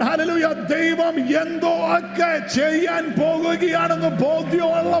Praise the Lord. Hallelujah. ദൈവം എന്തോ ഒക്കെ ചെയ്യാൻ പോകുകയാണെന്ന് ബോധ്യം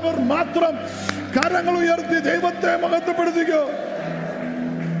ഉള്ളവർ മാത്രം കരങ്ങൾ ഉയർത്തി ദൈവത്തെ മഹത്വപ്പെടുത്തിക്കോ.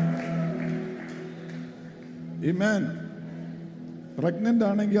 ആമേൻ. പ്രഗ്നന്റ്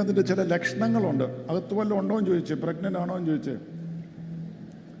ആണെങ്കിൽ അതിന്റെ ചില ലക്ഷണങ്ങളുണ്ട്. അകത്ത് വല്ലതും ഉണ്ടോ എന്ന് ചോദിച്ചു. പ്രഗ്നന്റ് ആണോ എന്ന് ചോദിച്ചു.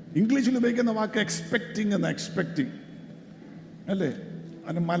 ഇംഗ്ലീഷിൽ ഉപയോഗിക്കുന്ന വാക്ക് എക്സ്പെക്ടിങ് എന്ന്. എക്സ്പെക്ടിങ് അല്ലേ?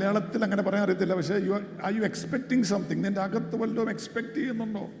 അതിന് മലയാളത്തിൽ അങ്ങനെ പറയാൻ അറിയത്തില്ല. പക്ഷേ ആർ യു എക്സ്പെക്ടിങ് സംതിങ്? നിന്റെ അകത്ത് വല്ലതും എക്സ്പെക്ട്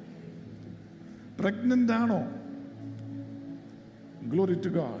ചെയ്യുന്നുണ്ടോ? പ്രഗ്നന്റ് ആണോ? Glory to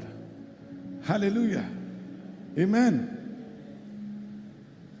God. Hallelujah. Amen.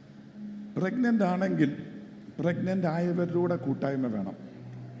 Pregnant ആണെങ്കിൽ പ്രഗ്നന്റ് ആയവരിലൂടെ കൂട്ടായ്മ വേണം.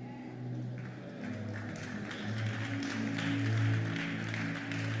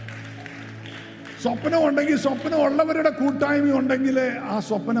 സ്വപ്നം ഉണ്ടെങ്കിൽ സ്വപ്നം ഉള്ളവരുടെ കൂട്ടായ്മ ഉണ്ടെങ്കിലേ ആ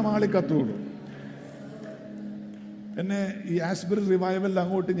സ്വപ്നം ആളിക്കത്തുള്ളൂ. എന്നെ ഈ ആസ്ബറി റിവൈവലിൽ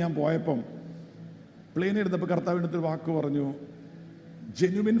അങ്ങോട്ട് ഞാൻ പോയപ്പം പ്ലെയിനിൽ ഇരുന്നപ്പോൾ കർത്താവിൻ്റെ അടുത്തൊരു വാക്ക് പറഞ്ഞു.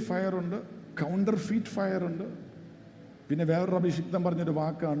 ജെനുവിൻ ഫയർ ഉണ്ട്, കൗണ്ടർ ഫീറ്റ് ഫയർ ഉണ്ട്, പിന്നെ വേറൊരു അഭിഷിക്തം പറഞ്ഞൊരു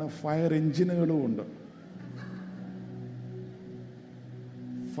വാക്കാണ് ഫയർ എഞ്ചിനുകളും ഉണ്ട്.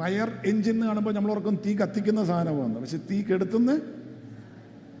 ഫയർ എഞ്ചിൻ കാണുമ്പോൾ നമ്മൾ ഓർക്കും തീ കത്തിക്കുന്ന സാധനമാണ്. പക്ഷെ തീ കെടുത്തുന്ന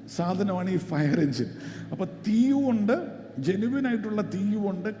സാധനമാണ് ഈ ഫയർ എഞ്ചിൻ. അപ്പൊ തീയും ഉണ്ട്, ജെനുവിൻ ആയിട്ടുള്ള തീയും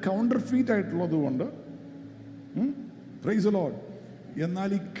ഉണ്ട്, കൗണ്ടർ ഫീറ്റ് ആയിട്ടുള്ളതും ഉണ്ട്. Price the Lord. എന്നാൽ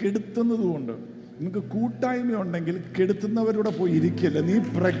ഈ കെടുത്തുന്നതും ഉണ്ട്. നിങ്ങൾക്ക് കൂട്ടായ്മ ഉണ്ടെങ്കിൽ കെടുത്തുന്നവരുടെ പോയി ഇരിക്കില്ല. നീ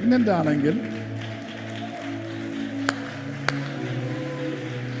പ്രഗ്നന്റ് ആണെങ്കിൽ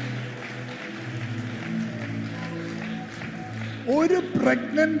ഒരു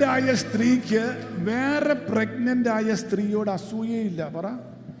പ്രഗ്നന്റ് ആയ സ്ത്രീക്ക് വേറെ പ്രഗ്നന്റ് ആയ സ്ത്രീയോട് അസൂയയില്ല. പറ,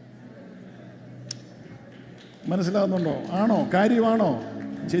 മനസ്സിലാകുന്നുണ്ടോ? ആണോ? കാര്യമാണോ?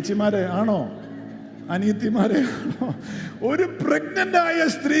 ചേച്ചിമാരെ ആണോ? അനിയത്തിമാരെ ആണോ? ഒരു പ്രഗ്നന്റ് ആയ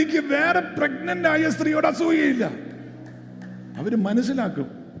സ്ത്രീക്ക് വേറെ പ്രഗ്നന്റ് ആയ സ്ത്രീയോട് അസൂയയില്ല. അവര് മനസ്സിലാക്കും.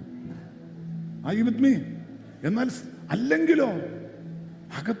 Are you with me? എന്നാൽ അല്ലെങ്കിലോ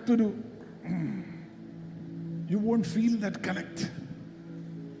അകത്തൊരു you won't feel that connect.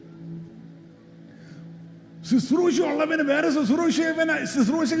 ശുശ്രൂഷ ഉള്ളവന് വേറെ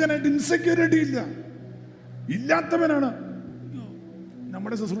ശുശ്രൂഷകനായിട്ട് ഇൻസെക്യൂരിറ്റി ഇല്ല. ഇല്ലാത്തവനാണ്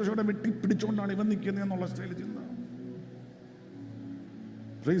നമ്മുടെ ശുശ്രൂഷയുടെ വെട്ടി പിടിച്ചുകൊണ്ടാണ് ഇവൻ നിൽക്കുന്നത് എന്നുള്ള സ്റ്റൈൽ ചിന്ത.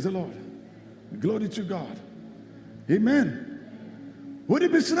 Praise the Lord. Glory to God. Amen. ഒരു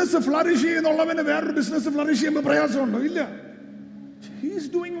ബിസിനസ് ഫ്ലറിഷ് ചെയ്യുന്നുള്ളവന് വേറൊരു ബിസിനസ് ഫ്ലറിഷ് ചെയ്യുമ്പോൾ പ്രയാസമുണ്ടോ? ഇല്ല. He is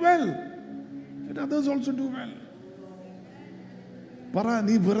doing well. Let others also do well. പറ,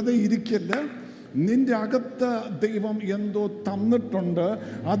 നീ വെറുതെ ഇരിക്കല്ല. നിന്റെ അകത്ത് ദൈവം എന്തോ തന്നിട്ടുണ്ട്,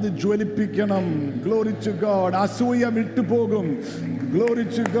 അത് ജ്വലിപ്പിക്കണം. Glory to God. അസൂയ വിട്ടുപോകും. Glory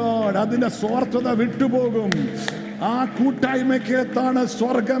to God. അതിന്റെ സ്വാർത്ഥത വിട്ടുപോകും. ആ കൂട്ടായ്മയ്ക്കകത്താണ്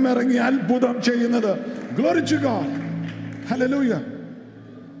സ്വർഗം ഇറങ്ങി അത്ഭുതം ചെയ്യുന്നത്. Glory to God. Hallelujah.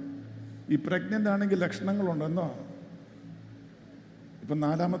 ഈ പ്രഗ്നന്റ് ആണെങ്കിൽ ലക്ഷണങ്ങളുണ്ട്. എന്നോ ഇപ്പൊ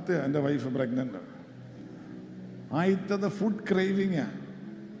നാലാമത്തെ എൻ്റെ വൈഫ് പ്രഗ്നന്റ്. ആദ്യത്തത് ഫുഡ് ക്രേവിങ്.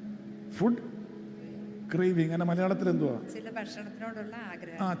 ഫുഡ് ക്രേവിങ് അങ്ങനെ മലയാളത്തിൽ എന്തുവാ?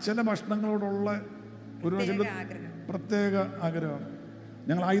 ചില ഭക്ഷണങ്ങളോടുള്ള ഒരു പ്രത്യേക ആഗ്രഹമാണ്.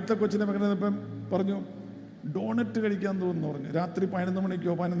 ഞങ്ങൾ ആദ്യത്തെ കൊച്ചിനെ പ്രഗ്നന്റ് പറഞ്ഞു ഡോണറ്റ് കഴിക്കാൻ തോന്നുന്നു പറഞ്ഞു. രാത്രി 11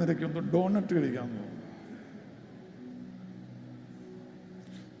 മണിക്കോ 11:30 എന്തോ ഡോണറ്റ് കഴിക്കാൻ തോന്നുന്നു.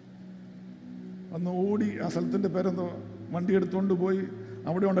 അന്ന് ഓടി ആ സ്ഥലത്തിന്റെ പേരെന്തോ വണ്ടി എടുത്തുകൊണ്ട് പോയി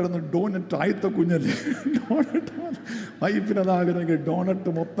അവിടെ ഉണ്ടായിരുന്നു ഡോണറ്റ്. ആദ്യത്തെ കുഞ്ഞല്ലേ ഡോണറ്റ്. വൈഫിനത് ആഗ്രഹമെങ്കിൽ ഡോണറ്റ്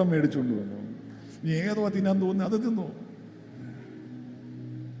മൊത്തം മേടിച്ചുകൊണ്ട് വന്നു. നീ ഏതോ തിന്നാൻ തോന്നുന്നു അത് തിന്നു.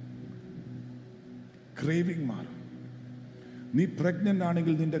 ക്രേവിങ് മാറും. നീ പ്രഗ്നന്റ്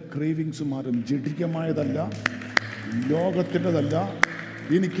ആണെങ്കിൽ നിന്റെ ക്രേവിങ്സ് മാറും. ജഡികമായതല്ല, ലോകത്തിൻ്റെതല്ല.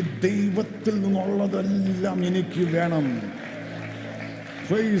 എനിക്ക് ദൈവത്തിൽ നിന്നുള്ളതെല്ലാം എനിക്ക് വേണം.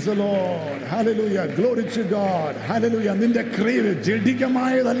 Praise the Lord. Hallelujah. Glory to God. Hallelujah. നിന്റെ ക്രേവിംഗ്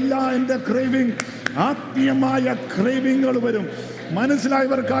ജഡികമായതല്ല എന്റെ ക്രേവിംഗ്, ആത്മീയമായ ക്രേവിംഗുകൾ വരും.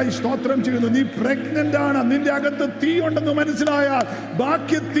 മനസ്സിലായവർക്കായി സ്തോത്രം ചെയ്യുന്നു. നീ പ്രഗ്നന്റ് ആണ്, നിന്റെ അകത്ത് തീ ഉണ്ടെന്ന് മനസ്സിലായാൽ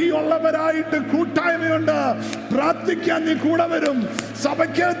ബാക്കി തീ ഉള്ളവരായിട്ട് കൂട്ടായ്മയുണ്ട്. പ്രാർത്ഥിക്കാൻ നീ കൂടെ വരും.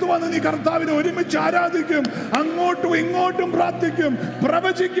 സഭയ്ക്കകത്ത് വന്ന് നീ കർത്താവിനെ ഒരുമിച്ച് ആരാധിക്കും, അങ്ങോട്ടും ഇങ്ങോട്ടും പ്രാർത്ഥിക്കും,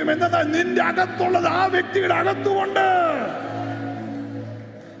 പ്രവചിക്കും. എന്നാൽ നിന്റെ അകത്തുള്ളത് ആ വ്യക്തിയുടെ അകത്തുകൊണ്ട്.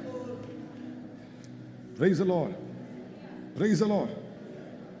 Praise the Lord. Praise the Lord.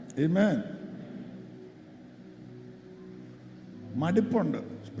 Amen. മടുപ്പുണ്ട്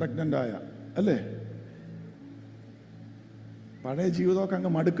പ്രഗ്നന്റ് ആയ, അല്ലേ? പഴയ ജീവിതമൊക്കെ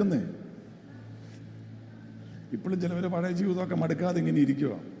അങ്ങ് മടുക്കുന്നേ. ഇപ്പോഴും ചിലവര് പഴയ ജീവിതമൊക്കെ മടുക്കാതെ ഇങ്ങനെ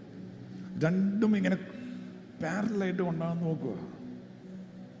ഇരിക്കുക, രണ്ടും ഇങ്ങനെ പാരലായിട്ട് കൊണ്ടാകാൻ നോക്കുക.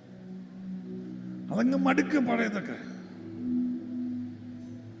 അതങ്ങ് മടുക്കുക പഴയതൊക്കെ.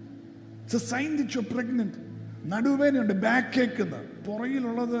 Sign that you are pregnant. നടുവേനുണ്ട്, ബാക്ക് ഏക്കുന്ന,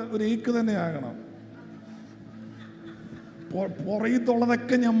 പുറകിലുള്ളത് ഒരു ഏക്ക് തന്നെ ആകണം.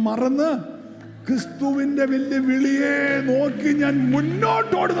 പുറത്തുള്ളതൊക്കെ ഞാൻ മറന്ന് ക്രിസ്തുവിന്റെ വലിയ വിളിയെ നോക്കി ഞാൻ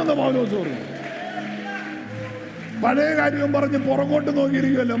മുന്നോട്ട് ഓടുന്നത് പൗലോസ് പറഞ്ഞു. പഴയ കാര്യവും പറഞ്ഞ് പുറകോട്ട്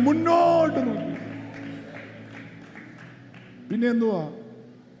നോക്കിയിരിക്കുമല്ലോ, മുന്നോട്ട് നോക്കി. പിന്നെ എന്തുവാ?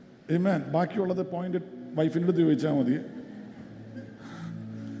 ആമേൻ. ബാക്കിയുള്ളത് പോയിന്റ് വൈഫിൻ്റെ അടുത്ത് ചോദിച്ചാൽ മതി.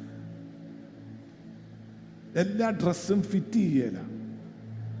 എല്ലാ ഡ്രസ്സും ഫിറ്റ് ചെയ്യല.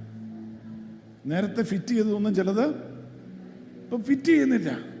 നേരത്തെ ഫിറ്റ് ചെയ്തതൊന്നും ചിലത് ഇപ്പൊ ഫിറ്റ്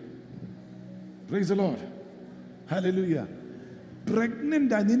ചെയ്യുന്നില്ല. Praise the Lord. Hallelujah.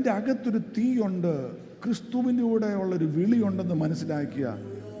 Pregnant നിന്റെ അകത്തൊരു തീയുണ്ട്, ക്രിസ്തുവിൻ്റെ കൂടെ ഉള്ളൊരു വിളിയുണ്ടെന്ന് മനസ്സിലാക്കിയ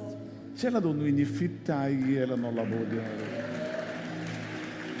ചിലതൊന്നും ഇനി ഫിറ്റ് ആകുകയില്ലെന്നുള്ള ബോധ്യം.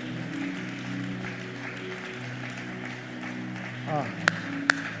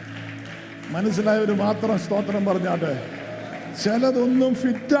 മനസ്സിലായവര് മാത്രം സ്തോത്രം പറഞ്ഞാട്ടെ. ചിലതൊന്നും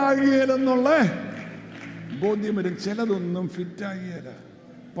ഫിറ്റാകുകയില്ലെന്നുള്ള ബോധ്യം വരും. ചിലതൊന്നും ഫിറ്റാകുകയില്ല.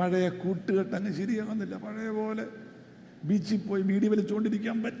 പഴയ കൂട്ടുകെട്ട് അങ്ങ് ശരിയാകുന്നില്ല. പഴയ പോലെ ബീച്ചിൽ പോയി ബീഡി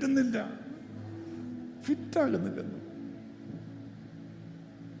വലിച്ചുകൊണ്ടിരിക്കാൻ പറ്റുന്നില്ല.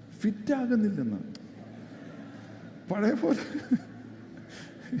 ഫിറ്റാകുന്നില്ലെന്ന് പഴയ പോലെ.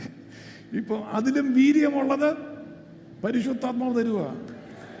 ഇപ്പൊ അതിലും വീര്യമുള്ളത് പരിശുദ്ധാത്മാവ് തരുക.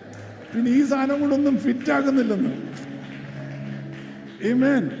 പിന്നെ ഈ സാധനം കൊണ്ടൊന്നും ഫിറ്റാകുന്നില്ലെന്ന്.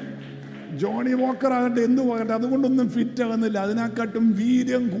 ആമേൻ. ജോണി വോക്കർ ആകട്ടെ, എന്തുമാകട്ടെ, അതുകൊണ്ടൊന്നും ഫിറ്റ് ആകുന്നില്ല. അതിനെക്കാട്ടും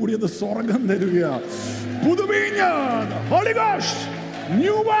വീര്യം കൂടിയത് സ്വർഗം തരിക. പുതുവീഞ്ഞ holy ghost,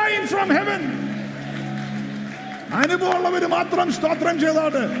 new wine from heaven. അനുഭവമുള്ളവര് മാത്രം സ്തോത്രം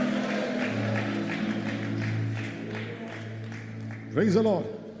ചെയ്താട്ട്. Price the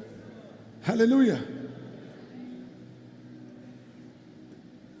Lord. Hallelujah.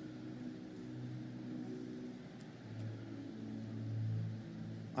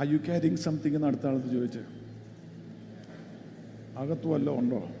 Are you carrying something എന്ന് അടുത്ത ആളത്ത് ചോദിച്ച്? അകത്തു വല്ലതും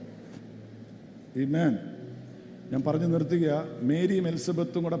ഉണ്ടോ? ആമേൻ. ഞാൻ പറഞ്ഞു നിർത്തുക. മേരിയും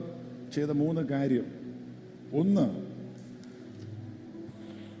എലിസബത്തും കൂടെ ചെയ്ത 3 കാര്യം. ഒന്ന്,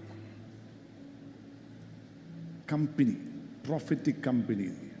 കമ്പനി, പ്രോഫറ്റിക് കമ്പനി.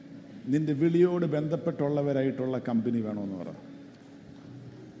 നിന്റെ വിളിയോട് ബന്ധപ്പെട്ടുള്ളവരായിട്ടുള്ള കമ്പനി വേണമെന്ന് പറഞ്ഞു.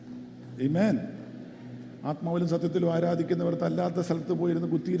 ആമേൻ. ആത്മാവിലും സത്യത്തിലും ആരാധിക്കുന്നവർക്ക് അല്ലാത്ത സ്ഥലത്ത് പോയിരുന്ന്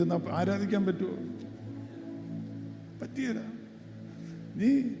കുത്തിയിരുന്ന ആരാധിക്കാൻ പറ്റുമോ? പറ്റിയല്ല. നീ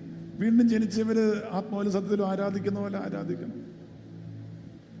വീണ്ടും ജനിച്ചവര് ആത്മാവിലും സത്യത്തിലും ആരാധിക്കുന്ന പോലെ ആരാധിക്കണം.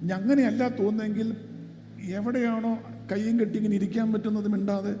 ഇനി അങ്ങനെയല്ല തോന്നുന്നെങ്കിൽ എവിടെയാണോ കയ്യും കെട്ടി ഇങ്ങനെ ഇരിക്കാൻ പറ്റുന്നത്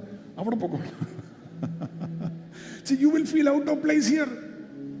മിണ്ടാതെ അവിടെ പോകണം. You will feel out of place here.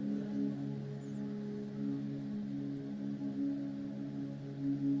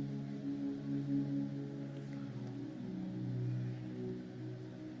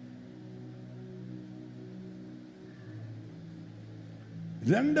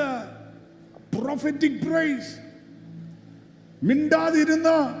 രണ്ട്, prophetic praise. മിണ്ടാതിരുന്ന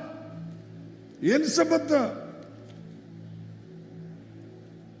എലിസബത്ത്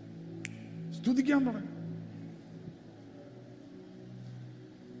സ്തുതിക്കാൻ തുടങ്ങി.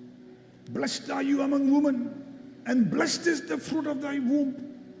 Blessed are you among women and blessed is the fruit of thy womb.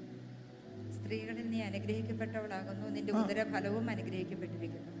 സ്ത്രീകളിൽ നീ അനുഗ്രഹിക്കപ്പെട്ടവളാകുന്നു, നിന്റെ ഉദരഫലവും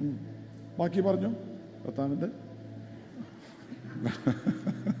അനുഗ്രഹിക്കപ്പെട്ടിരിക്കുന്നു. ബാക്കി പറഞ്ഞു കർത്താവിന്റെ.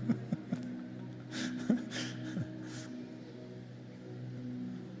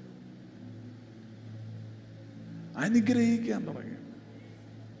 അനുഗ്രഹിക്കാൻ തുടങ്ങി.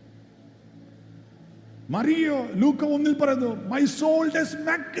 മറിയോ ലൂക്ക 1 പറയുന്നു, my soul does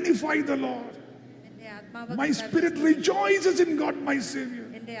magnify the Lord, my spirit rejoices in God my Savior.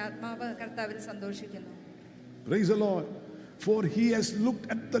 എൻ്റെ ആത്മാവ് കർത്താവിൽ സന്തോഷിക്കുന്നു. Praise the Lord. For he has looked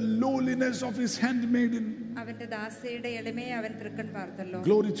at the lowliness of his handmaiden. അവന്റെ ദാസിയുടെ എളിമയെ അവൻ തൃക്കൺ പാർത്തല്ലോ.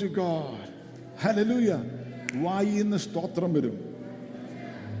 Glory to God. Hallelujah. വായിന്ന് സ്തോത്രം വരും.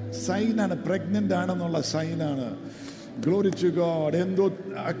 സൈനാണ്, പ്രഗ്നന്റ് ആണെന്നുള്ള സൈനാണ്. Glory to God. എന്തോ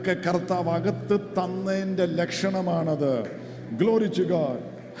ഒക്കെ കർത്താവ് അകത്ത് തന്നതിന്റെ ലക്ഷണമാണത്. Glory to God.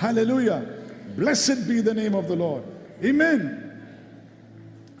 Hallelujah. Blessed be the name of the Lord. Amen.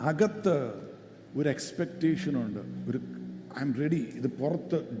 അകത്ത് ഒരു എക്സ്പെക്ടേഷൻ ഉണ്ട്. ഒരു ഐ എം റെഡി. ഇത്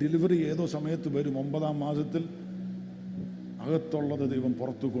പുറത്ത് ഡെലിവറി ഏതോ സമയത്ത് വരും. 9ാം മാസത്തിൽ അകത്തുള്ളത് ദൈവം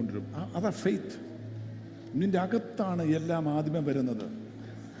പുറത്തു കൊണ്ടുവരും. അതാ ഫെയ്ത്ത്. നിന്റെ അകത്താണ് എല്ലാം ആദ്യമേ വരുന്നത്.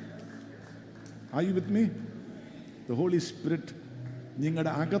 Are you with me? The Holy Spirit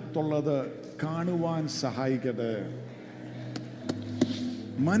നിങ്ങളുടെ അകത്തുള്ളത് കാണുവാൻ സഹായിക്കട്ടെ,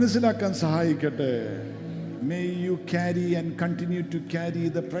 മനസ്സിലാക്കാൻ സഹായിക്കട്ടെ. May you carry and continue to carry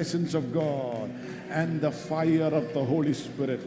the presence of God and the fire of the Holy Spirit.